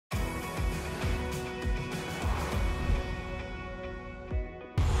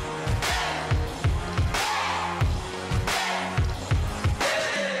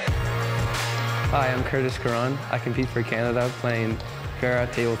Hi, I'm Caron. I compete for Canada playing para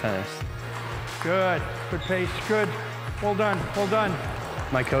table tennis. Good pace, good. Well done, well done.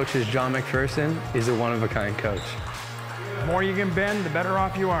 My coach is John McPherson. He's a one-of-a-kind coach. The more you can bend, the better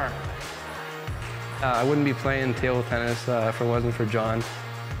off you are. I wouldn't be playing table tennis if it wasn't for John.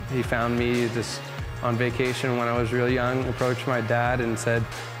 He found me just on vacation when I was real young, approached my dad and said,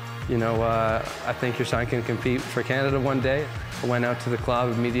 you know, I think your son can compete for Canada one day. I went out to the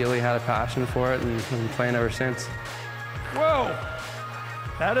club, immediately had a passion for it, and been playing ever since. Whoa!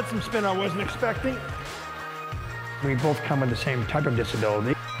 That had some spin I wasn't expecting. We both come with the same type of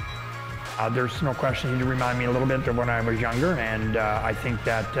disability. There's no question you remind me a little bit of when I was younger, and I think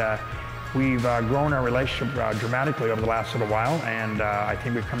that we've grown our relationship dramatically over the last little while, and I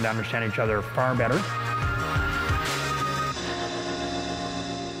think we've come to understand each other far better.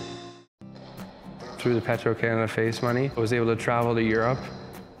 Through the Petro-Canada face money, I was able to travel to Europe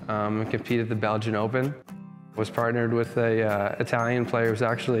and compete at the Belgian Open. I was partnered with an Italian player who was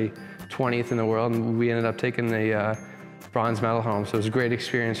actually 20th in the world, and we ended up taking the bronze medal home, so it was a great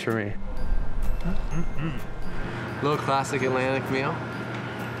experience for me. Little classic Atlantic meal.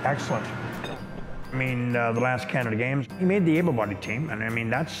 Excellent. I mean, the last Canada Games, he made the able-bodied team, and I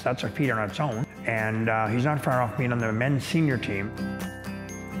mean, that's a feat on its own. And he's not far off being on the men's senior team.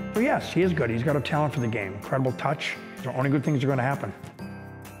 So yes, he is good. He's got a talent for the game, incredible touch. So only good things are going to happen.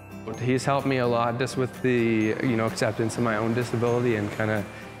 He's helped me a lot just with the, acceptance of my own disability and kind of,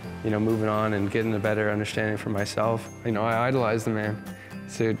 moving on and getting a better understanding for myself. I idolize the man.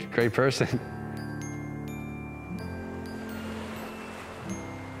 He's a great person.